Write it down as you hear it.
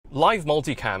Live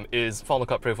Multicam is Final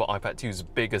Cut Pro for iPad 2's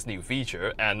biggest new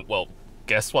feature, and well,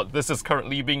 guess what this is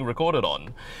currently being recorded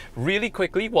on. Really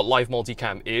quickly, what Live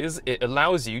Multicam is, it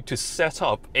allows you to set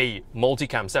up a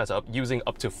multicam setup using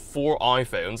up to 4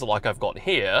 iPhones like I've got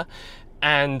here,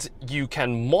 and you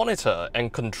can monitor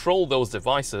and control those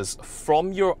devices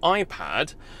from your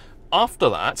iPad. After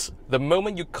that, the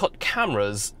moment you cut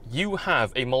cameras, you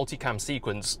have a multicam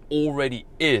sequence already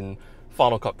in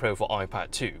Final Cut Pro for iPad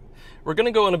 2. We're going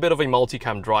to go on a bit of a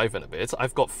multicam drive in a bit.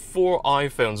 I've got 4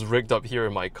 iPhones rigged up here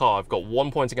in my car. I've got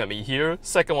one pointing at me here,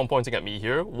 second one pointing at me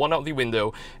here, one out the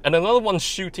window, and another one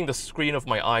shooting the screen of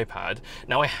my iPad.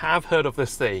 Now, I have heard of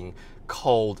this thing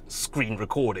called screen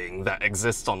recording that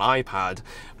exists on iPad,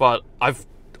 but I've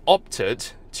opted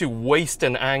to waste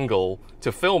an angle to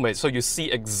film it so you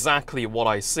see exactly what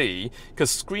I see,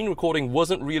 because screen recording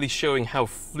wasn't really showing how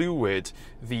fluid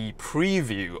the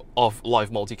preview of Live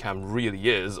Multicam really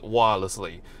is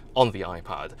wirelessly on the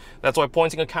iPad. That's why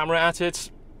pointing a camera at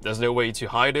it, there's no way to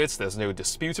hide it, there's no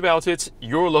dispute about it,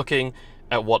 you're looking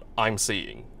at what I'm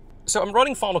seeing. So I'm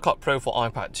running Final Cut Pro for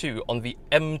iPad 2 on the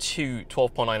M2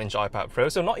 12.9-inch iPad Pro,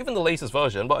 so not even the latest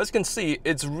version, but as you can see,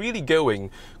 it's really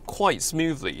going quite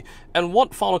smoothly. And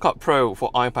what Final Cut Pro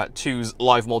for iPad 2's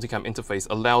Live Multicam interface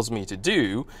allows me to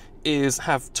do is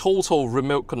have total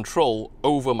remote control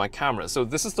over my camera. So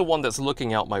this is the one that's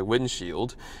looking out my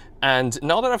windshield. And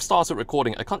now that I've started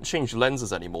recording, I can't change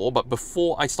lenses anymore, but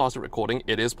before I started recording,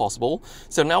 it is possible.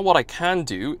 So now what I can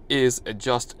do is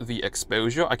adjust the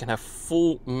exposure. I can have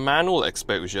full manual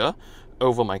exposure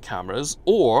over my cameras,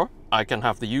 or I can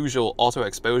have the usual auto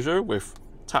exposure with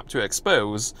tap to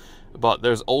expose, but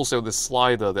there's also this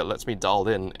slider that lets me dial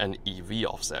in an EV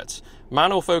offset.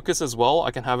 Manual focus as well,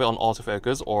 I can have it on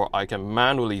autofocus, or I can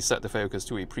manually set the focus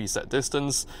to a preset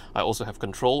distance. I also have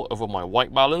control over my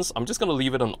white balance. I'm just going to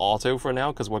leave it on auto for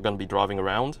now because we're going to be driving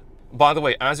around. By the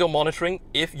way, as you're monitoring,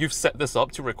 if you've set this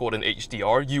up to record in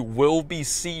HDR, you will be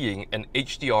seeing an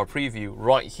HDR preview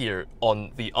right here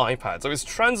on the iPad. So it's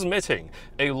transmitting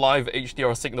a live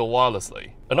HDR signal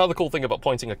wirelessly. Another cool thing about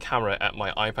pointing a camera at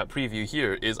my iPad preview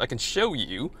here is I can show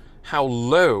you how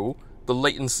low the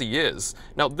latency is.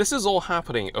 Now, this is all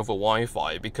happening over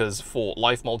Wi-Fi because for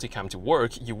Live Multicam to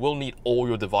work, you will need all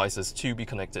your devices to be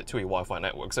connected to a Wi-Fi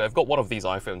network. So I've got one of these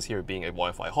iPhones here being a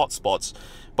Wi-Fi hotspot,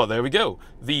 but there we go.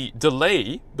 The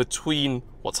delay between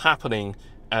what's happening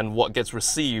and what gets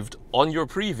received on your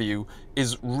preview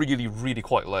is really, really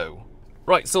quite low.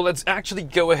 Right, so let's actually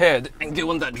go ahead and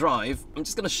go on that drive. I'm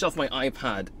just gonna shove my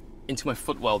iPad into my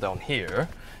footwell down here,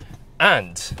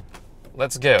 and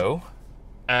let's go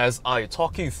as I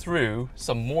talk you through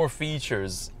some more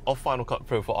features of Final Cut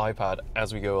Pro for iPad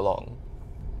as we go along.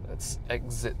 Let's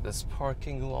exit this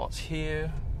parking lot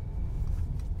here.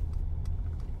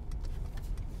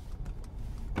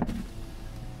 Not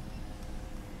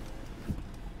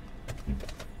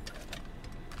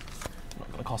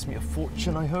gonna cost me a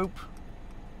fortune, I hope.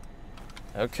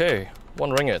 Okay,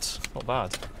 one ringgit, not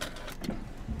bad.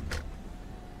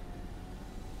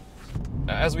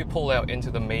 As we pull out into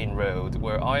the main road,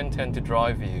 where I intend to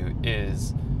drive you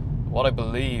is what I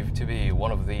believe to be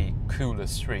one of the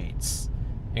coolest streets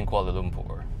in Kuala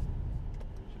Lumpur.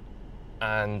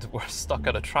 And we're stuck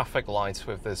at a traffic light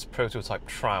with this prototype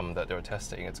tram that they're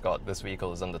testing. It's got "this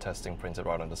vehicle is under testing" printed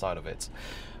right on the side of it.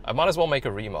 I might as well make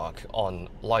a remark on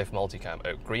Live Multicam,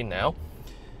 green now,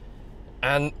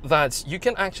 and that you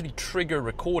can actually trigger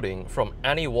recording from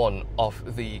any one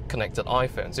of the connected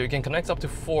iPhones. So you can connect up to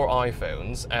 4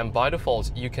 iPhones, and by default,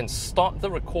 you can start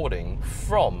the recording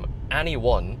from any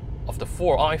one of the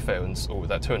 4 iPhones. Oh,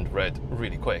 that turned red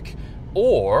really quick.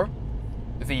 Or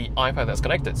the iPad that's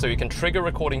connected. So you can trigger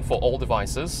recording for all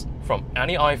devices from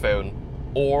any iPhone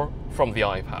or from the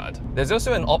iPad. There's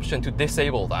also an option to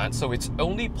disable that, so it's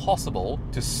only possible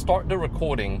to start the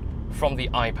recording from the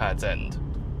iPad's end.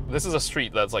 This is a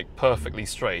street that's like perfectly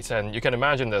straight, and you can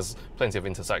imagine there's plenty of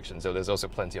intersections, so there's also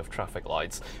plenty of traffic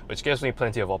lights, which gives me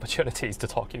plenty of opportunities to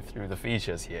talk you through the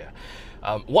features here.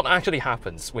 What actually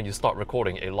happens when you start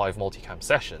recording a Live Multicam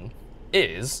session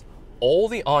is all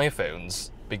the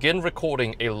iPhones begin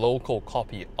recording a local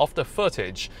copy of the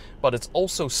footage, but it's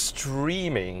also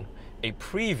streaming a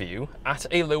preview at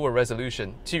a lower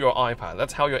resolution to your iPad.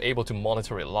 That's how you're able to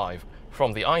monitor it live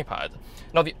from the iPad.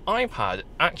 Now, the iPad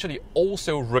actually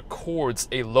also records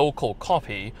a local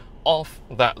copy of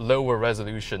that lower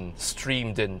resolution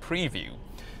streamed in preview.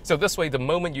 So this way, the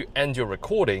moment you end your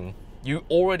recording, you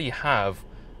already have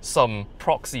some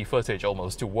proxy footage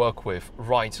almost to work with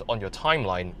right on your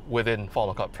timeline within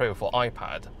Final Cut Pro for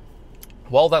iPad.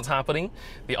 While that's happening,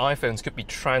 the iPhones could be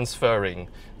transferring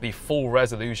the full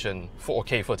resolution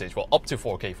 4K footage, well, up to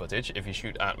 4K footage if you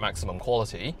shoot at maximum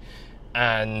quality.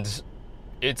 And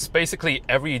it's basically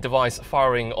every device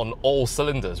firing on all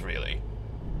cylinders, really.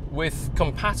 With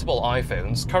compatible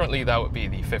iPhones, currently that would be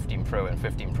the 15 Pro and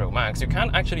 15 Pro Max, you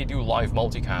can actually do live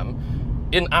multicam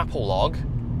in Apple Log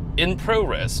in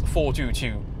ProRes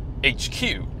 422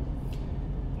 HQ.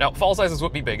 Now, file sizes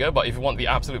would be bigger, but if you want the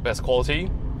absolute best quality,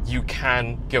 you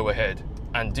can go ahead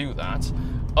and do that.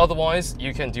 Otherwise,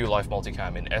 you can do live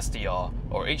multicam in SDR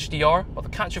or HDR, but the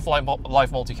catch of live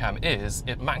multicam is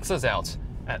it maxes out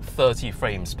at 30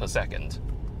 frames per second.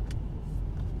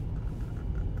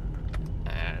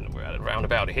 And we're at a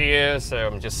roundabout here, so I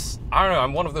don't know,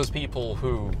 I'm one of those people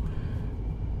who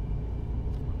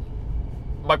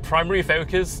my primary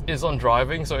focus is on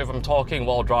driving, so if I'm talking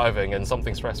while driving and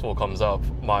something stressful comes up,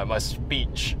 my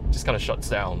speech just kind of shuts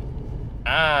down.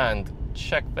 And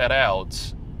check that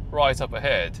out, right up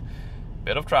ahead.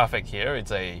 Bit of traffic here,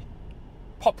 it's a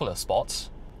popular spot.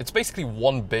 It's basically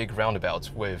one big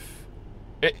roundabout with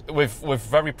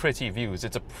very pretty views.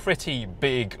 It's a pretty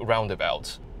big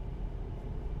roundabout.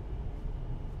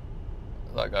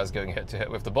 That guy's going head to head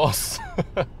with the boss.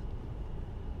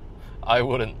 I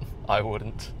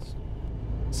wouldn't.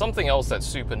 Something else that's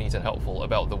super neat and helpful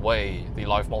about the way the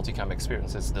live multicam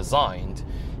experience is designed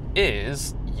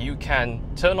is you can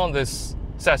turn on this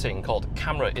setting called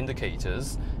camera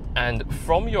indicators, and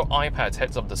from your iPad's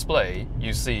heads-up display,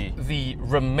 you see the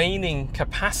remaining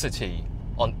capacity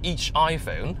on each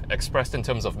iPhone expressed in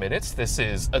terms of minutes. This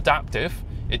is adaptive.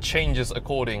 It changes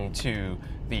according to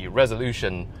the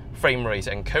resolution, frame rate,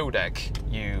 and codec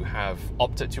you have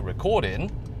opted to record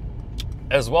in,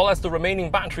 as well as the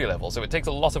remaining battery level. So it takes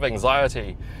a lot of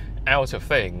anxiety out of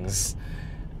things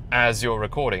as you're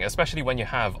recording, especially when you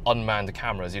have unmanned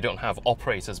cameras. You don't have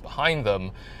operators behind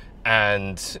them,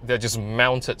 and they're just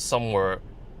mounted somewhere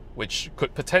which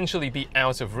could potentially be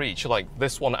out of reach. Like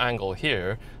this one angle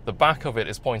here, the back of it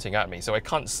is pointing at me, so I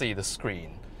can't see the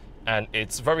screen. And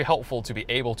it's very helpful to be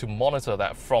able to monitor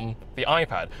that from the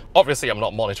iPad. Obviously, I'm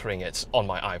not monitoring it on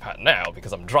my iPad now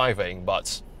because I'm driving,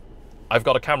 but I've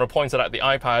got a camera pointed at the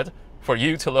iPad for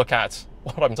you to look at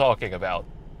what I'm talking about.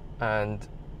 And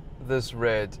this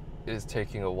red is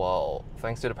taking a while.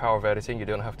 Thanks to the power of editing, you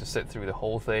don't have to sit through the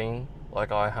whole thing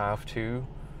like I have to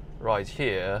right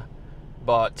here.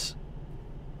 But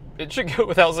it should go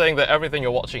without saying that everything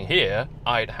you're watching here,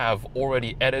 I'd have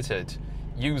already edited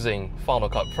using Final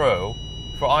Cut Pro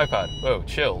for iPad. Whoa,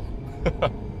 chill.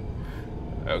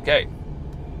 Okay.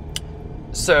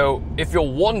 So if you're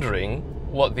wondering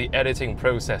what the editing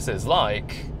process is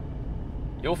like,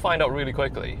 you'll find out really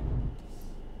quickly.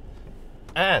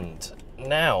 And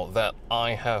now that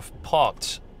I have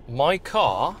parked my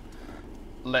car,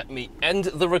 let me end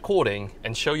the recording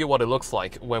and show you what it looks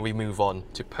like when we move on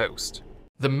to post.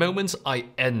 The moment I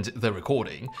end the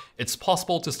recording, it's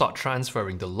possible to start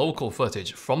transferring the local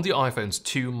footage from the iPhones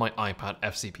to my iPad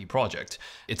FCP project.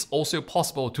 It's also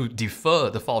possible to defer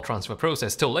the file transfer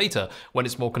process till later when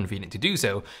it's more convenient to do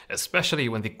so, especially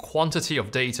when the quantity of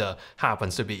data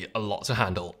happens to be a lot to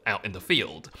handle out in the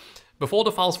field. Before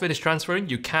the files finish transferring,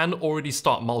 you can already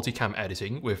start multicam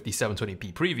editing with the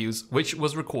 720p previews, which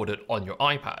was recorded on your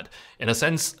iPad. In a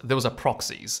sense, those are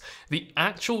proxies. The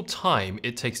actual time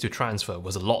it takes to transfer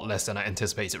was a lot less than I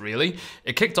anticipated, really.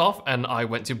 It kicked off and I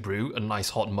went to brew a nice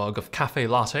hot mug of cafe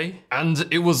latte, and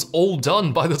it was all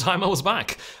done by the time I was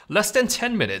back. Less than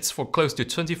 10 minutes for close to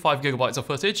 25 gigabytes of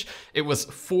footage. It was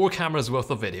 4 cameras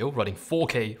worth of video running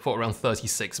 4K for around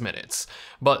 36 minutes.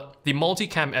 But the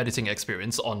multicam editing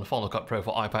experience on Final Cut Pro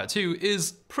for iPad 2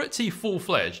 is pretty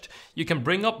full-fledged. You can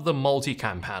bring up the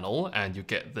multicam panel and you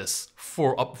get this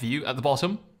 4-up view at the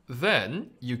bottom. Then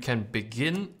you can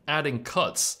begin adding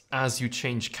cuts as you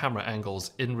change camera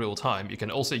angles in real time. You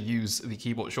can also use the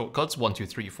keyboard shortcuts 1, 2,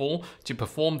 3, 4 to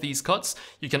perform these cuts.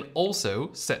 You can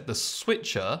also set the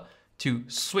switcher to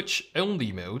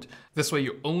switch-only mode. This way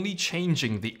you're only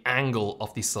changing the angle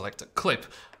of the selected clip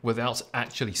without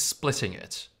actually splitting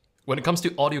it. When it comes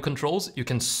to audio controls, you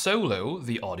can solo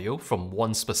the audio from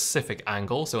one specific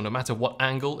angle, so no matter what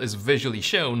angle is visually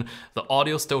shown, the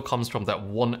audio still comes from that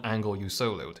one angle you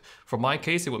soloed. For my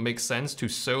case, it would make sense to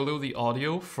solo the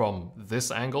audio from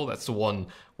this angle. That's the one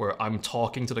where I'm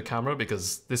talking to the camera,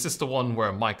 because this is the one where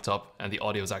I'm mic'd up and the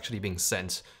audio is actually being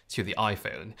sent to the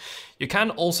iPhone. You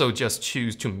can also just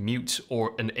choose to mute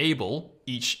or enable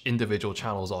each individual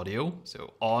channel's audio,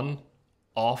 so on,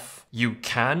 off. You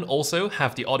can also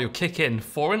have the audio kick in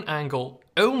for an angle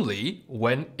only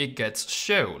when it gets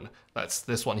shown. That's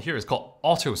this one here, is called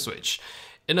auto switch.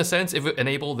 In a sense, if you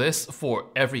enable this for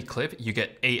every clip, you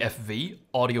get AFV,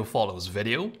 audio follows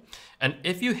video. And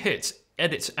if you hit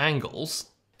edit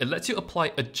angles, it lets you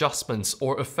apply adjustments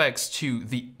or effects to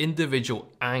the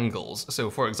individual angles. So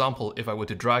for example, if I were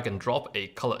to drag and drop a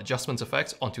color adjustment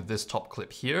effect onto this top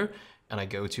clip here, and I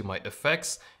go to my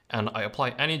effects and I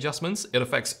apply any adjustments, it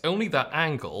affects only that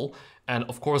angle. And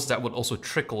of course, that would also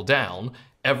trickle down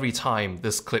every time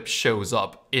this clip shows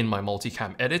up in my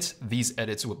multicam edit. These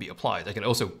edits would be applied. I can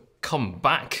also come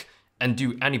back and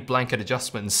do any blanket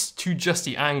adjustments to just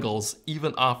the angles,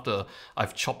 even after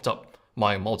I've chopped up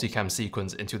my multicam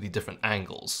sequence into the different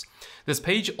angles. This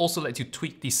page also lets you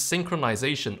tweak the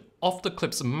synchronization of the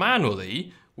clips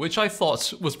manually, which I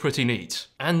thought was pretty neat.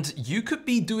 And you could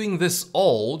be doing this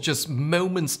all just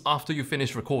moments after you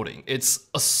finish recording. It's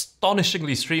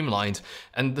astonishingly streamlined,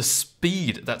 and the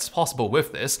speed that's possible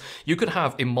with this, you could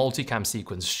have a multicam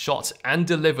sequence shot and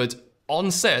delivered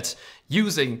on set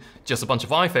using just a bunch of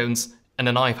iPhones and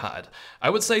an iPad.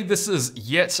 I would say this is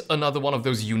yet another one of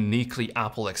those uniquely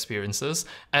Apple experiences.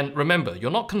 And remember, you're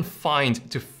not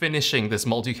confined to finishing this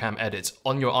multicam edit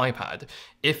on your iPad.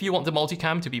 If you want the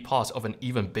multicam to be part of an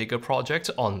even bigger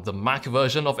project on the Mac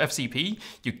version of FCP,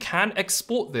 you can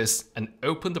export this and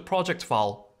open the project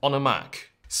file on a Mac.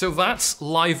 So that's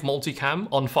live multicam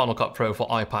on Final Cut Pro for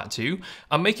iPad 2.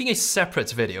 I'm making a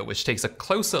separate video which takes a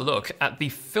closer look at the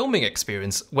filming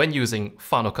experience when using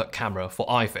Final Cut Camera for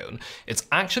iPhone. It's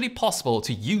actually possible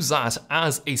to use that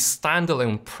as a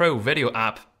standalone Pro video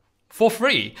app for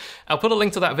free. I'll put a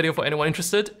link to that video for anyone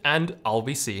interested, and I'll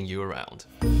be seeing you around.